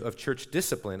the issue of church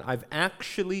discipline. I've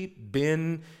actually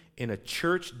been in a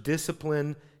church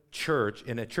discipline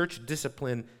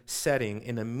setting,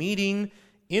 in a meeting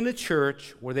in a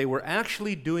church where they were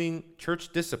actually doing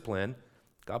church discipline,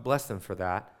 God bless them for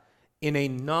that, in a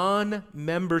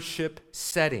non-membership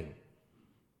setting.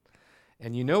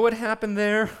 And you know what happened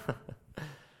there?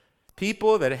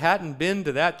 People that hadn't been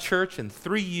to that church in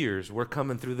 3 years were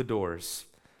coming through the doors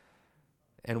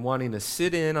and wanting to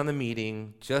sit in on the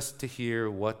meeting just to hear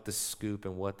what the scoop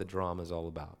and what the drama is all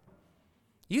about.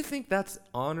 You think that's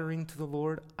honoring to the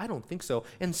Lord? I don't think so.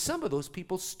 And some of those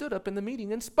people stood up in the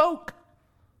meeting and spoke.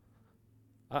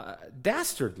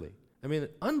 Dastardly. I mean,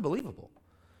 unbelievable.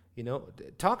 You know,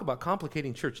 talk about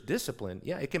complicating church discipline.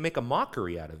 Yeah, it can make a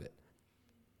mockery out of it.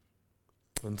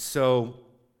 And so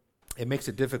it makes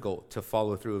it difficult to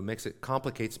follow through. It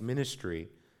complicates ministry.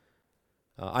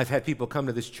 I've had people come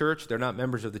to this church. They're not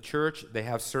members of the church. They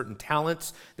have certain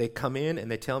talents. They come in and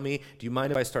they tell me, do you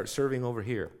mind if I start serving over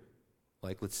here?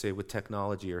 Like, let's say with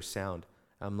technology or sound.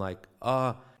 I'm like,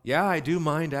 yeah, I do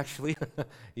mind, actually.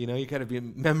 You know, you got to be a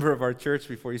member of our church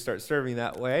before you start serving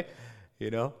that way, you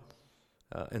know,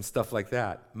 and stuff like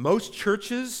that. Most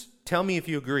churches, tell me if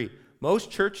you agree,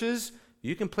 most churches,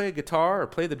 you can play a guitar or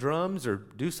play the drums or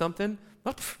do something.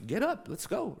 Well, get up, let's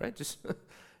go, right? Just,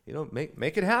 you know,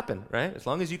 make it happen, right? As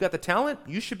long as you got the talent,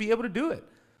 you should be able to do it.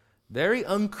 Very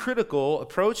uncritical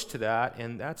approach to that,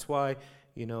 and that's why,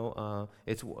 you know,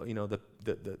 it's, you know,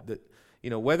 you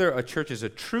know, whether a church is a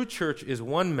true church is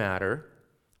one matter,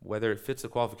 whether it fits the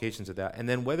qualifications of that, and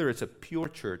then whether it's a pure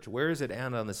church. Where is it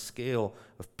at on the scale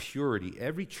of purity?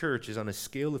 Every church is on a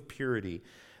scale of purity.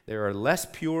 There are less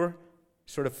pure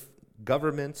sort of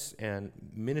governments and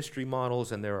ministry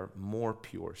models, and there are more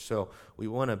pure. So we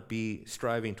want to be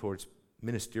striving towards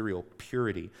ministerial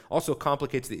purity. Also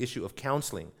complicates the issue of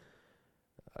counseling.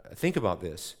 Think about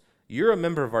this. You're a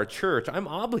member of our church. I'm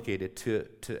obligated to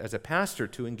as a pastor,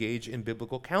 to engage in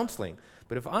biblical counseling.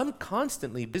 But if I'm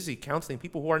constantly busy counseling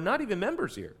people who are not even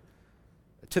members here,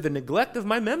 to the neglect of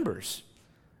my members,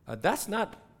 that's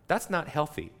not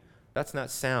healthy. That's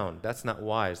not sound. That's not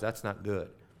wise. That's not good.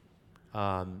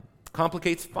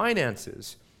 Complicates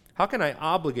finances. How can I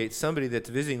obligate somebody that's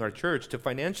visiting our church to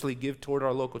financially give toward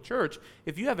our local church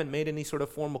if you haven't made any sort of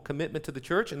formal commitment to the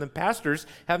church and the pastors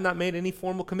have not made any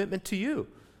formal commitment to you?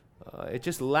 It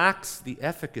just lacks the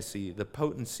efficacy, the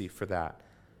potency for that.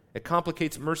 It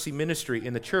complicates mercy ministry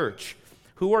in the church.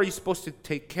 Who are you supposed to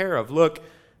take care of? Look,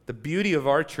 the beauty of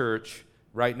our church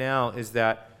right now is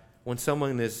that when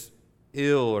someone is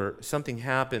ill or something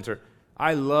happens, or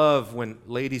I love when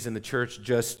ladies in the church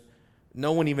just,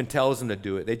 no one even tells them to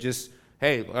do it. They just,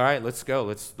 hey, all right, let's go.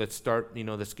 Let's start, you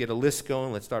know, let's get a list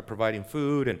going. Let's start providing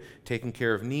food and taking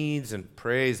care of needs, and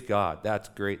praise God. That's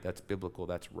great. That's biblical.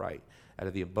 That's right. Out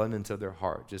of the abundance of their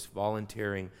heart, just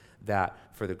volunteering that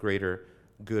for the greater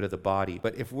good of the body.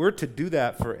 But if we're to do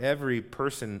that for every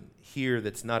person here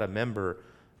that's not a member,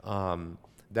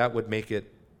 that would make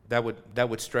it, that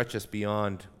would stretch us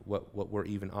beyond what we're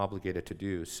even obligated to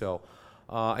do. So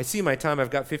I see my time.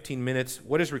 I've got 15 minutes.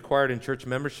 What is required in church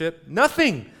membership?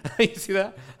 Nothing. You see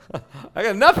that? I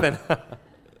got nothing.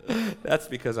 That's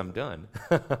because I'm done.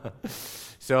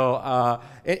 So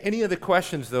any other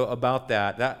questions, though, about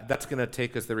that's going to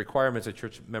take us, the requirements of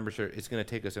church membership is going to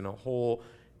take us in a whole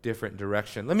different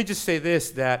direction. Let me just say this,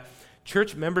 that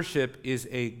church membership is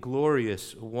a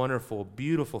glorious, wonderful,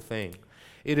 beautiful thing.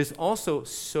 It is also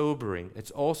sobering.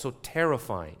 It's also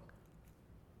terrifying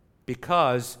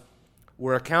because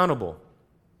we're accountable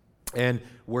and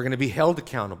we're going to be held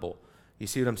accountable. You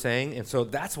see what I'm saying? And so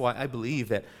that's why I believe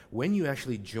that when you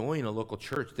actually join a local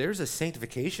church, there's a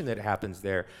sanctification that happens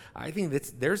there. I think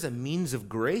there's a means of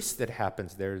grace that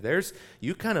happens there.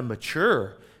 You kind of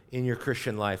mature in your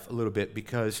Christian life a little bit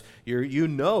because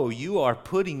you are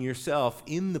putting yourself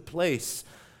in the place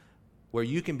where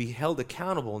you can be held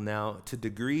accountable now to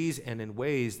degrees and in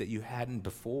ways that you hadn't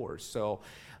before. So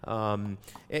can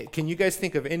you guys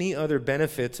think of any other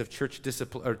benefits of church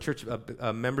discipline or church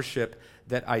membership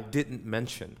that I didn't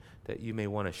mention that you may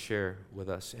want to share with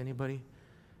us? Anybody?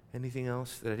 Anything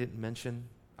else that I didn't mention?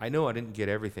 I know I didn't get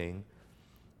everything.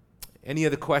 Any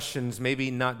other questions,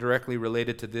 maybe not directly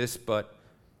related to this, but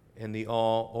in the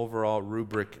overall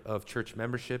rubric of church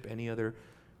membership? Any other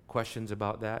questions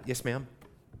about that? Yes, ma'am?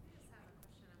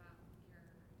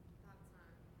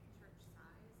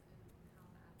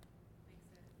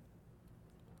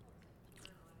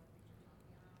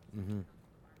 Mm-hmm.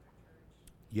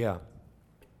 Yeah.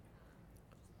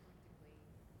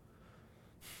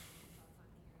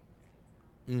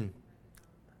 Mm.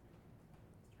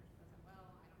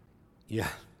 Yeah.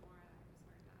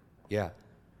 Yeah.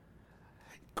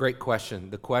 Great question.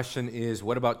 The question is,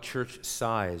 what about church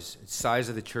size? Size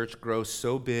of the church grows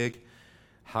so big.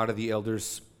 How do the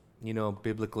elders,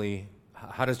 biblically,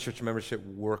 how does church membership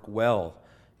work well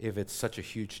if it's such a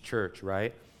huge church,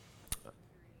 right?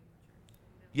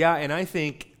 Yeah, and I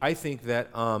think that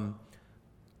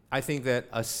I think that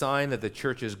a sign that the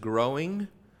church is growing,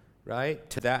 right,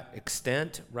 to that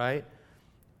extent, right,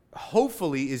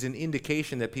 hopefully is an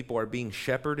indication that people are being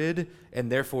shepherded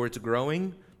and therefore it's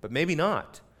growing, but maybe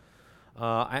not.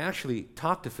 I actually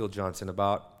talked to Phil Johnson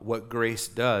about what Grace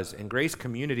does. And Grace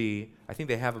Community, I think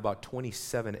they have about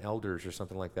 27 elders or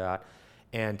something like that.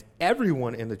 And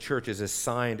everyone in the church is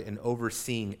assigned an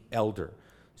overseeing elder.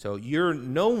 So you're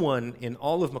no one in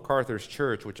all of MacArthur's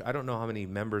church, which I don't know how many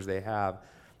members they have.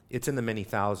 It's in the many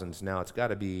thousands now. It's got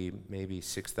to be maybe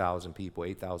 6,000 people,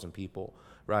 8,000 people,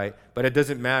 right? But it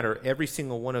doesn't matter. Every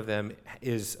single one of them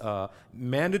is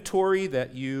mandatory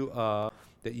that you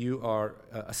are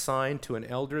assigned to an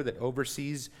elder that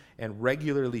oversees and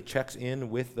regularly checks in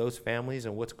with those families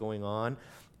and what's going on.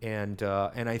 And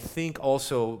I think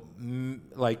also,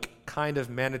 like kind of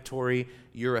mandatory,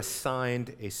 you're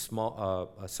assigned a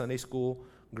small a Sunday school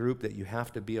group that you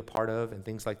have to be a part of and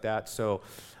things like that. So,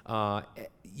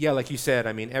 yeah, like you said,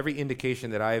 I mean, every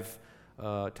indication that I've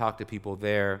talked to people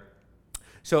there.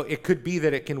 So it could be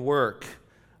that it can work.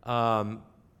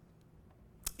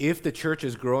 If the church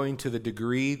is growing to the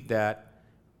degree that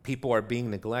people are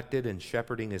being neglected and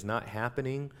shepherding is not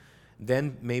happening,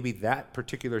 then maybe that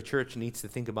particular church needs to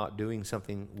think about doing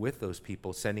something with those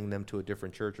people, sending them to a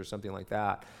different church or something like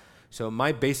that. So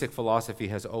my basic philosophy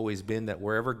has always been that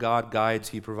wherever God guides,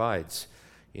 he provides.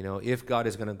 You know, if God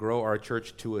is going to grow our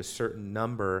church to a certain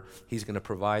number, he's going to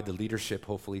provide the leadership,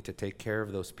 hopefully, to take care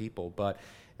of those people. But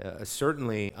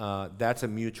certainly, that's a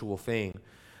mutual thing.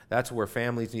 That's where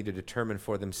families need to determine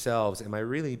for themselves, am I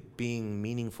really being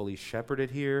meaningfully shepherded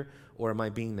here, or am I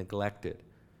being neglected,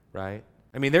 right?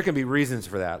 I mean, there can be reasons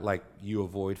for that, like you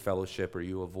avoid fellowship or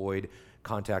you avoid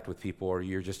contact with people or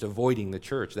you're just avoiding the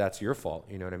church. That's your fault,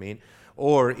 you know what I mean?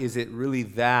 Or is it really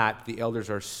that the elders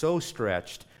are so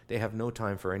stretched, they have no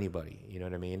time for anybody, you know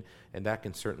what I mean? And that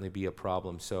can certainly be a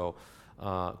problem. So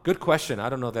good question. I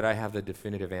don't know that I have the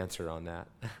definitive answer on that.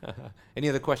 Any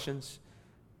other questions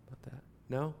about that?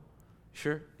 No?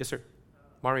 Sure? Yes, sir.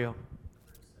 Mario.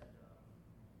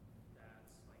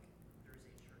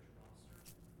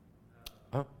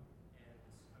 Oh.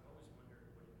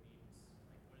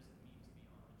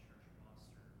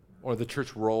 Or the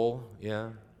church roll,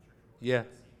 yeah. Yeah.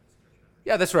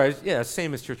 Yeah, that's right. Yeah,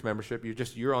 same as church membership.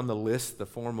 You're on the list, the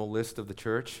formal list of the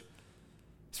church.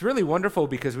 It's really wonderful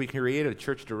because we create a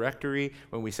church directory.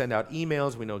 When we send out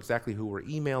emails, we know exactly who we're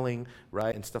emailing,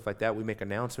 right, and stuff like that. We make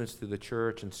announcements to the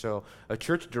church. And so a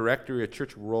church directory, a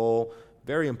church roll,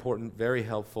 very important, very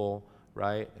helpful,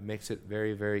 right? It makes it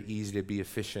very, very easy to be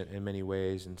efficient in many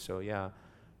ways. And so, yeah,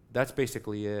 that's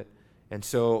basically it. And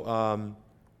so,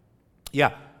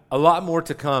 yeah, a lot more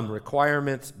to come.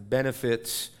 Requirements,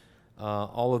 benefits,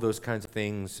 all of those kinds of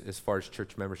things as far as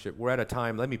church membership. We're at a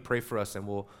time. Let me pray for us, and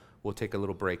we'll take a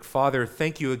little break. Father,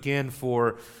 thank you again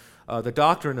for the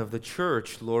doctrine of the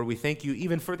church, Lord. We thank you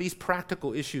even for these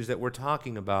practical issues that we're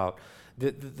talking about,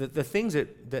 the things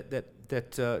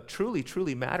that truly,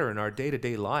 truly matter in our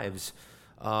day-to-day lives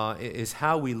is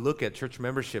how we look at church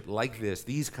membership like this,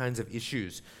 these kinds of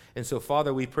issues. And so,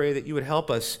 Father, we pray that you would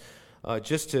help us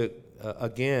just to,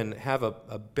 again, have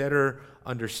a better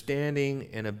understanding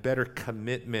and a better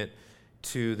commitment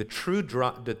to the true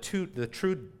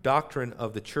doctrine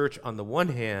of the church on the one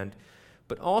hand,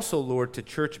 but also, Lord, to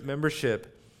church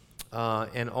membership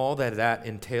and all that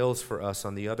entails for us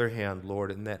on the other hand,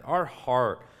 Lord, and that our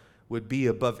heart would be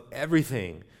above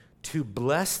everything to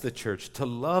bless the church, to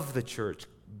love the church,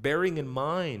 bearing in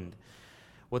mind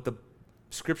what the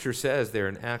Scripture says there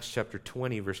in Acts chapter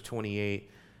 20, verse 28,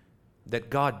 that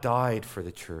God died for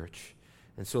the church.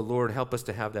 And so, Lord, help us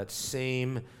to have that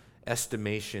same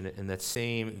estimation and that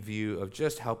same view of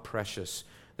just how precious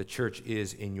the church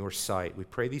is in your sight. We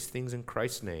pray these things in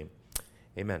Christ's name.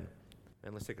 Amen.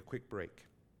 And let's take a quick break.